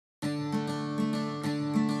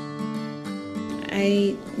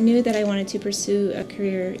I knew that I wanted to pursue a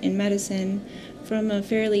career in medicine from a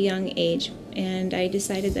fairly young age, and I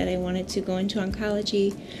decided that I wanted to go into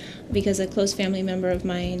oncology because a close family member of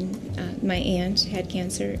mine, my aunt, had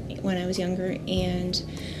cancer when I was younger, and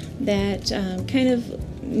that kind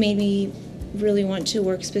of made me really want to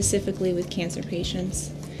work specifically with cancer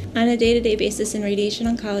patients. On a day-to-day basis in radiation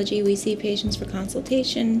oncology, we see patients for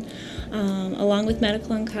consultation, along with medical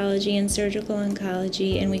oncology and surgical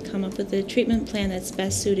oncology, and we come up with a treatment plan that's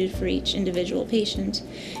best suited for each individual patient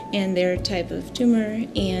and their type of tumor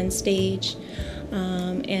and stage.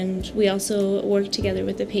 And we also work together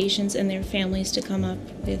with the patients and their families to come up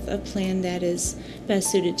with a plan that is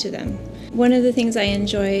best suited to them. One of the things I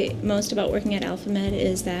enjoy most about working at AlphaMed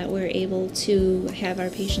is that we're able to have our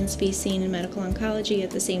patients be seen in medical oncology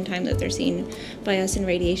at the same time that they're seen by us in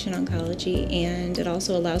radiation oncology, and it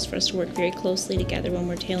also allows for us to work very closely together when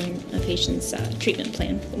we're tailoring a patient's treatment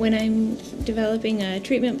plan. When I'm developing a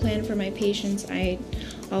treatment plan for my patients, I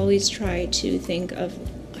always try to think of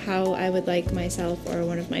how I would like myself or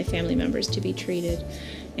one of my family members to be treated,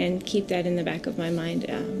 and keep that in the back of my mind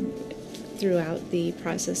throughout the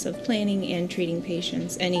process of planning and treating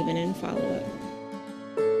patients, and even in follow-up.